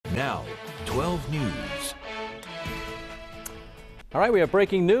Now, 12 News. All right, we have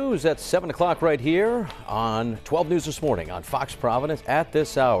breaking news at 7 o'clock right here on 12 News this morning on Fox Providence. At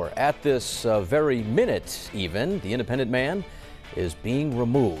this hour, at this very minute even, the independent man is being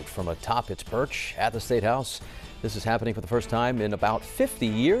removed from atop its perch at the State House. This is happening for the first time in about 50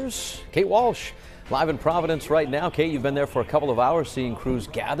 years. Kate Walsh, live in Providence right now. Kate, you've been there for a couple of hours seeing crews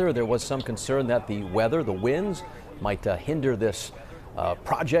gather. There was some concern that the weather, the winds, might hinder this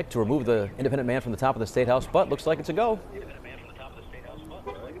project to remove the independent man from the top of the State House, but looks like it's a go.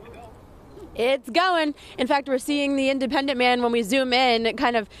 It's going. In fact, we're seeing the independent man when we zoom in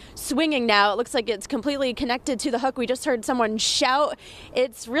kind of swinging now. It looks like it's completely connected to the hook. We just heard someone shout.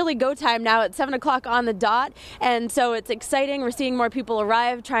 It's really go time now at 7 o'clock on the dot. And so it's exciting. We're seeing more people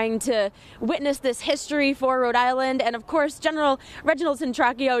arrive trying to witness this history for Rhode Island. And of course, General Reginald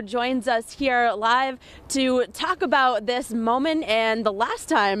Centracchio joins us here live to talk about this moment and the last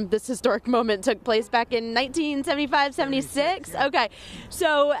time this historic moment took place back in 1975-76. Okay,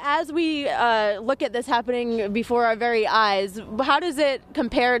 so as we look at this happening before our very eyes, how does it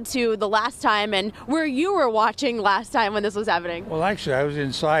compare to the last time and where you were watching last time when this was happening? Well, actually, I was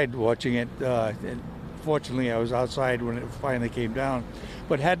inside watching it. And fortunately, I was outside when it finally came down.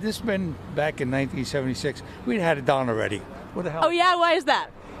 But had this been back in 1976, we'd had it down already. What the hell? Oh, yeah? Why is that?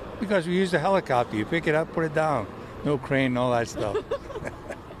 Because we used a helicopter. You pick it up, put it down. No crane and all that stuff.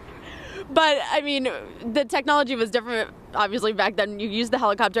 But, I mean, the technology was different, obviously, back then. You used the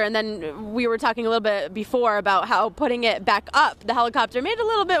helicopter, and then we were talking a little bit before about how putting it back up, the helicopter, made it a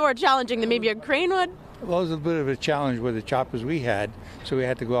little bit more challenging than maybe a crane would. Well, it was a bit of a challenge with the choppers we had, so we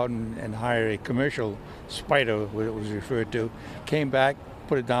had to go out and hire a commercial spider, what it was referred to. Came back,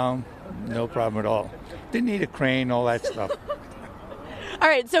 put it down, no problem at all. Didn't need a crane, all that stuff. All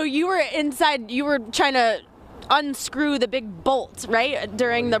right, so you were inside, you were trying to unscrew the big bolt, right,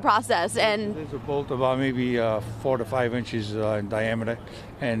 during the process, and there's a bolt about maybe 4 to 5 inches in diameter,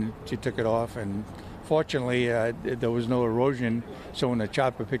 and she took it off, and fortunately there was no erosion, so when the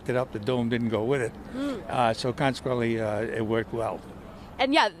chopper picked it up, the dome didn't go with it. So consequently it worked well.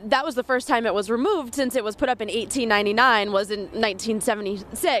 And yeah, that was the first time it was removed since it was put up in 1899, was in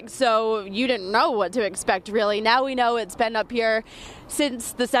 1976. So you didn't know what to expect, really. Now we know it's been up here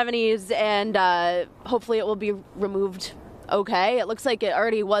since the 70s, and hopefully it will be removed okay. It looks like it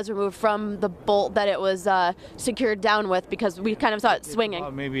already was removed from the bolt that it was secured down with, because we kind of saw it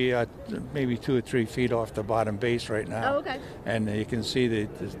swinging. Maybe 2 or 3 feet off the bottom base right now. Oh, okay. And you can see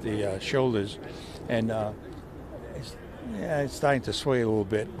the shoulders, and it's starting to sway a little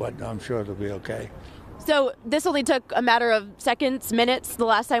bit, but I'm sure it'll be okay. So this only took a matter of seconds, minutes, the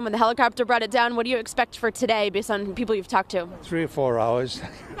last time when the helicopter brought it down. What do you expect for today based on people you've talked to? 3 or 4 hours.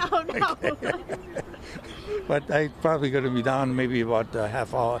 Oh, no. But I'm probably going to be down maybe about a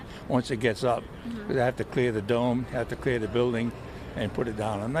half hour once it gets up. Because I have to clear the dome, have to clear the building, and put it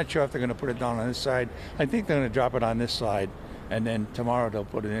down. I'm not sure if they're going to put it down on this side. I think they're going to drop it on this side, and then tomorrow they'll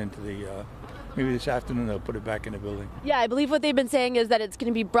put it into the maybe this afternoon they'll put it back in the building. Yeah, I believe what they've been saying is that it's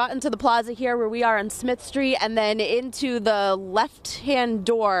going to be brought into the plaza here where we are on Smith Street, and then into the left-hand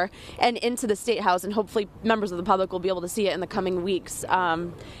door and into the State House, and hopefully members of the public will be able to see it in the coming weeks.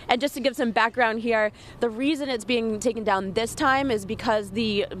 And just to give some background here, the reason it's being taken down this time is because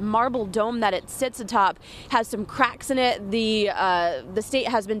the marble dome that it sits atop has some cracks in it. The state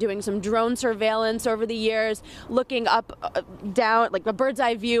has been doing some drone surveillance over the years, looking up, down, like a bird's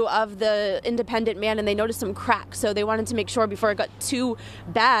eye view of the independent man, and they noticed some cracks, so they wanted to make sure before it got too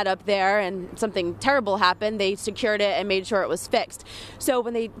bad up there and something terrible happened, they secured it and made sure it was fixed. So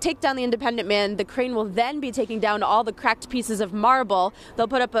when they take down the independent man, the crane will then be taking down all the cracked pieces of marble. They'll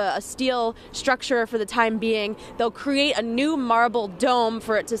put up a steel structure for the time being. They'll create a new marble dome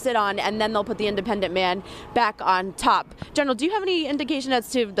for it to sit on, and then they'll put the independent man back on top. General, do you have any indication as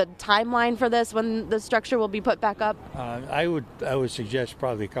to the timeline for this, when the structure will be put back up? I would suggest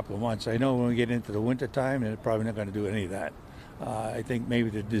probably a couple of months. I know when we get into the winter time, they're probably not going to do any of that. I think maybe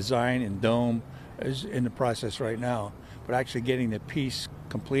the design and dome is in the process right now, but actually getting the piece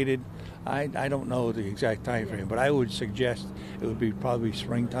completed, I don't know the exact time frame, but I would suggest it would be probably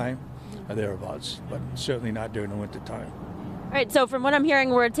springtime or thereabouts, but certainly not during the winter time. All right, so from what I'm hearing,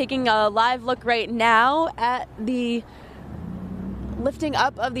 we're taking a live look right now at the lifting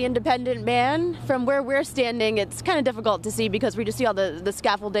up of the independent man. From where we're standing, it's kind of difficult to see because we just see all the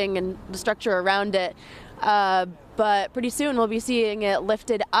scaffolding and the structure around it. But pretty soon we'll be seeing it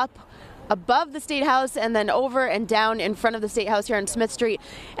lifted up above the State House and then over and down in front of the State House here on Smith Street.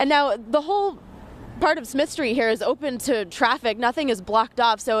 And now the whole part of Smith Street here is open to traffic. Nothing is blocked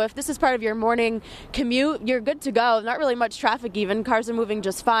off. So if this is part of your morning commute, you're good to go. Not really much traffic even. Cars are moving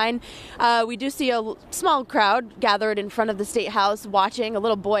just fine. We do see a small crowd gathered in front of the State House watching. A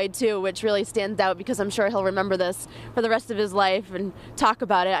little boy too, which really stands out because I'm sure he'll remember this for the rest of his life and talk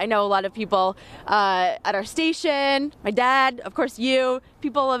about it. I know a lot of people at our station, my dad, of course you,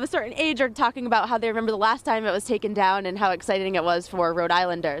 people of a certain age are talking about how they remember the last time it was taken down and how exciting it was for Rhode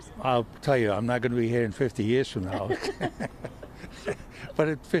Islanders. I'll tell you, I'm not going to be here in 50 years from now.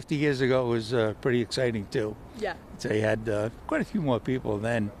 But 50 years ago it was pretty exciting too. Yeah. They had quite a few more people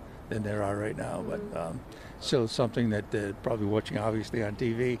then than there are right now, but still something that they're probably watching obviously on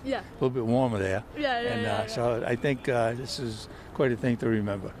TV. Yeah. A little bit warmer there. Yeah. So I think this is quite a thing to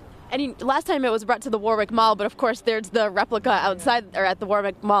remember. And last time it was brought to the Warwick Mall, but of course there's the replica outside or at the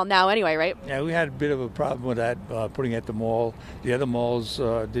Warwick Mall now anyway, right? Yeah, we had a bit of a problem with that, putting it at the mall. The other malls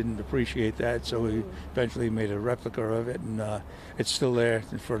didn't appreciate that, so we eventually made a replica of it, and it's still there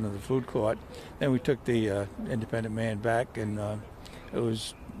in front of the food court. Then we took the Independent Man back, and it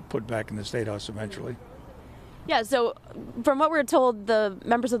was put back in the State House eventually. Yeah, so from what we're told, the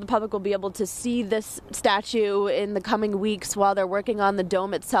members of the public will be able to see this statue in the coming weeks while they're working on the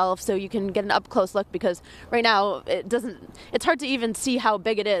dome itself, so you can get an up-close look because right now it's hard to even see how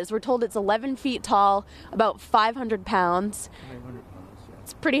big it is. We're told it's 11 feet tall, about 500 pounds. 500 pounds, yeah.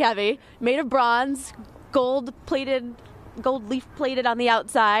 It's pretty heavy. Made of bronze, gold leaf plated on the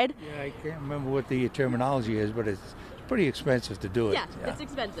outside. Yeah, I can't remember what the terminology is, but it's pretty expensive to do it. Yeah. It's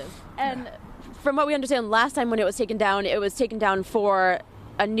expensive. And from what we understand, last time when it was taken down for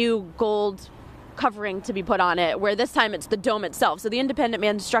a new gold covering to be put on it, where this time it's the dome itself. So the Independent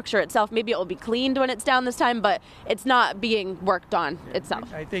Man structure itself, maybe it will be cleaned when it's down this time, but it's not being worked on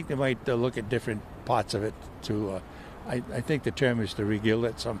itself. I think they might look at different parts of it to, I think the term is to regild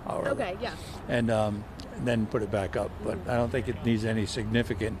it somehow. Okay, yeah. And then put it back up. But I don't think it needs any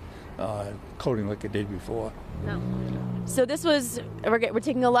significant coating like it did before. No. So this was, we're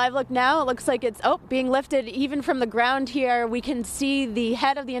taking a live look now. It looks like it's being lifted even from the ground here. We can see the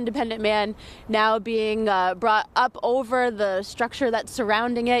head of the Independent Man now being brought up over the structure that's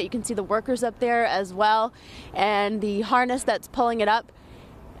surrounding it. You can see the workers up there as well and the harness that's pulling it up.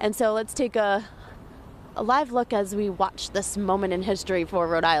 And so let's take a live look as we watch this moment in history for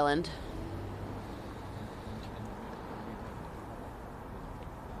Rhode Island.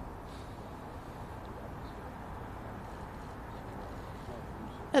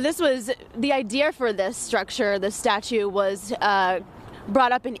 Now, this was the idea for this structure. This statue was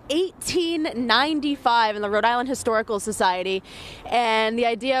brought up in 1895 in the Rhode Island Historical Society, and the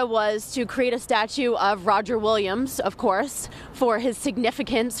idea was to create a statue of Roger Williams, of course, for his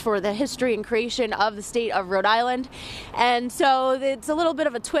significance for the history and creation of the state of Rhode Island. And so it's a little bit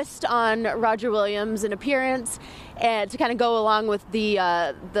of a twist on Roger Williams in appearance, and to kind of go along with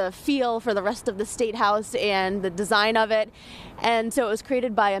the feel for the rest of the State House and the design of it. And so it was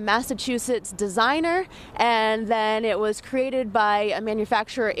created by a Massachusetts designer, and then it was created by a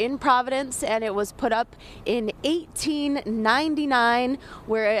manufacturer in Providence, and it was put up in 1899,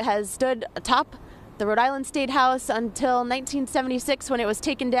 where it has stood atop the Rhode Island State House until 1976 when it was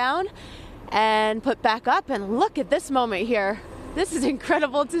taken down and put back up. And look at this moment here. This is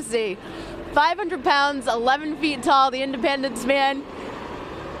incredible to see. 500 pounds, 11 feet tall, the Independence Man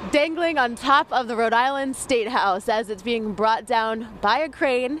dangling on top of the Rhode Island State House as it's being brought down by a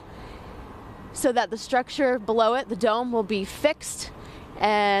crane so that the structure below it, the dome, will be fixed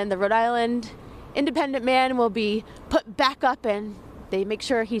and the Rhode Island Independent Man will be put back up, and they make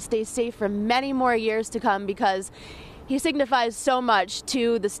sure he stays safe for many more years to come because he signifies so much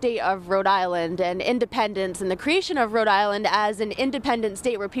to the state of Rhode Island and independence and the creation of Rhode Island as an independent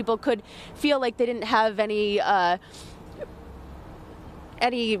state where people could feel like they didn't have any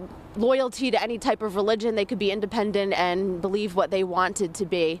loyalty to any type of religion. They could be independent and believe what they wanted to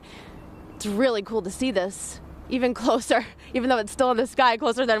be. It's really cool to see this even closer, even though it's still in the sky,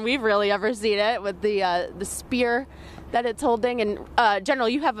 closer than we've really ever seen it, with the spear that it's holding. And General,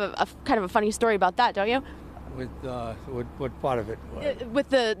 you have a kind of a funny story about that, don't you? With what part of it? With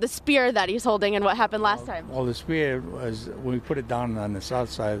the spear that he's holding and what happened last time. Well, the spear was, when we put it down on the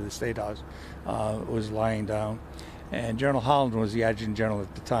south side of the State House, was lying down. And General Holland was the adjutant general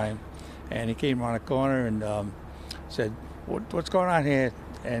at the time. And he came around a corner and said, what's going on here?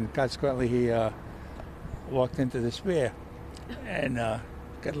 And consequently, he walked into the spear and got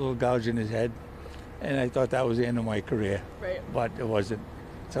a little gouge in his head. And I thought that was the end of my career. Right. But it wasn't.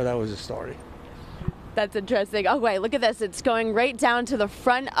 So that was the story. That's interesting. Oh, wait, look at this. It's going right down to the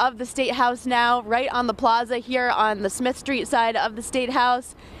front of the State House now, right on the plaza here on the Smith Street side of the State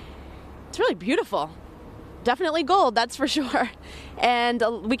House. It's really beautiful. Definitely gold, that's for sure. And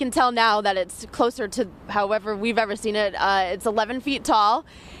we can tell now that it's closer to however we've ever seen it. It's 11 feet tall,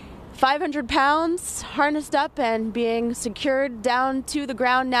 500 pounds, harnessed up and being secured down to the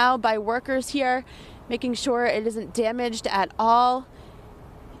ground now by workers here, making sure it isn't damaged at all.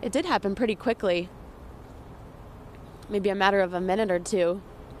 It did happen pretty quickly. Maybe a matter of a minute or two.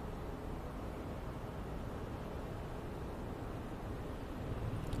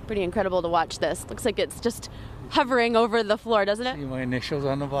 Pretty incredible to watch this. Looks like it's just hovering over the floor, doesn't it? See my initials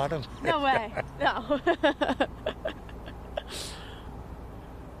on the bottom? No way. No.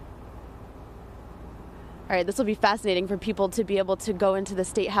 All right, this will be fascinating for people to be able to go into the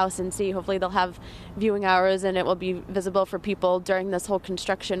State House and see. Hopefully they'll have viewing hours and it will be visible for people during this whole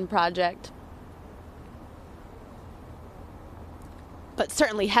construction project. But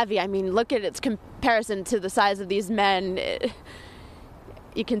certainly heavy. I mean, look at its comparison to the size of these men.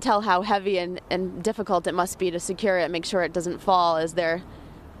 You can tell how heavy and difficult it must be to secure it, make sure it doesn't fall as they're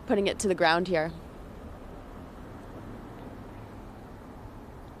putting it to the ground here.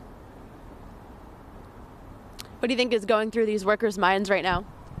 What do you think is going through these workers' minds right now?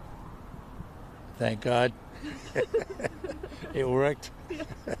 Thank God. It worked.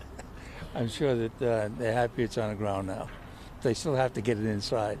 I'm sure that they're happy it's on the ground now. They still have to get it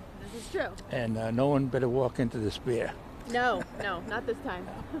inside. This is true. And no one better walk into the spear. No, not this time.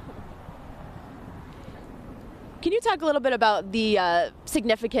 Can you talk a little bit about the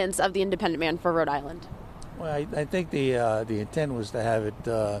significance of the Independent Man for Rhode Island? Well, I think the intent was to have it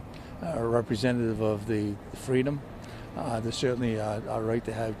a representative of the freedom. There's certainly our right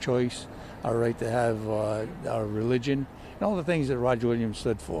to have choice, our right to have our religion, and all the things that Roger Williams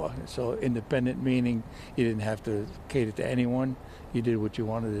stood for. So independent meaning you didn't have to cater to anyone. You did what you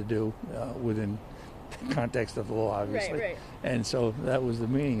wanted to do within the context of the law, obviously. Right. And so that was the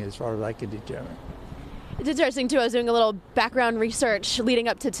meaning as far as I could determine. It's interesting, too. I was doing a little background research leading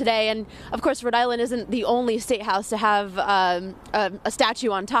up to today, and of course Rhode Island isn't the only state house to have a statue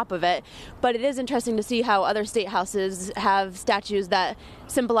on top of it, but it is interesting to see how other state houses have statues that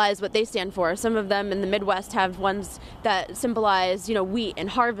symbolize what they stand for. Some of them in the Midwest have ones that symbolize, wheat and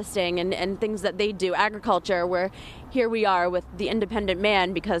harvesting and things that they do, agriculture, where here we are with the Independent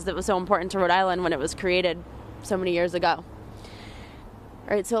Man because it was so important to Rhode Island when it was created so many years ago.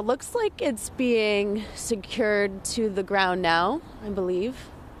 All right, so it looks like it's being secured to the ground now, I believe.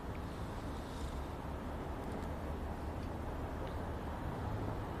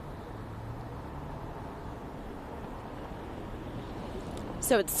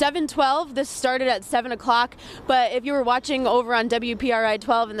 So it's 7:12. This started at 7 o'clock. But if you were watching over on WPRI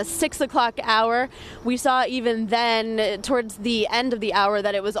 12 in the 6 o'clock hour, we saw even then towards the end of the hour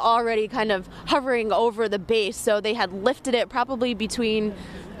that it was already kind of hovering over the base. So they had lifted it probably between,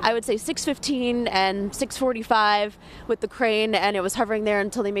 I would say, 6:15 and 6:45 with the crane, and it was hovering there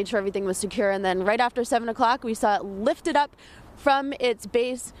until they made sure everything was secure. And then right after 7 o'clock, we saw it lifted up from its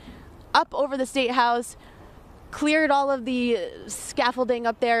base up over the State House, cleared all of the scaffolding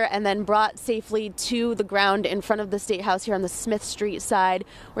up there, and then brought safely to the ground in front of the State House here on the Smith Street side,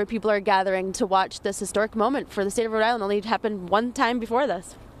 where people are gathering to watch this historic moment for the state of Rhode Island. Only happened one time before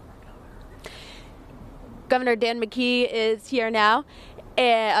this. Governor Dan McKee is here now,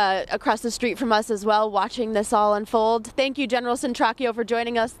 across the street from us as well, watching this all unfold. Thank you, General Centracchio, for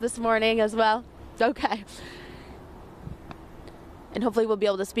joining us this morning as well. Okay. And hopefully we'll be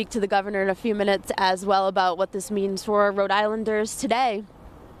able to speak to the governor in a few minutes as well about what this means for Rhode Islanders today.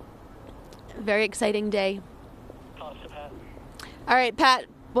 Very exciting day. All right, Pat,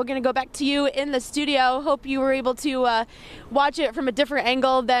 we're going to go back to you in the studio. Hope you were able to watch it from a different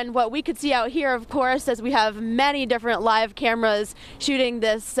angle than what we could see out here, of course, as we have many different live cameras shooting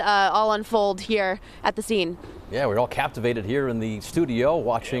this all unfold here at the scene. Yeah, we're all captivated here in the studio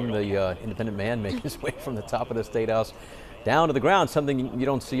watching the Independent Man make his way from the top of the State House down to the ground, something you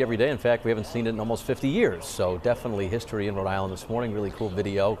don't see every day. In fact, we haven't seen it in almost 50 years. So definitely history in Rhode Island this morning. Really cool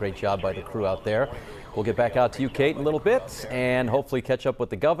video. Great job by the crew out there. We'll get back out to you, Kate, in a little bit and hopefully catch up with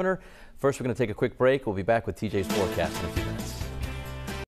the governor. First, we're going to take a quick break. We'll be back with TJ's forecast in a few minutes.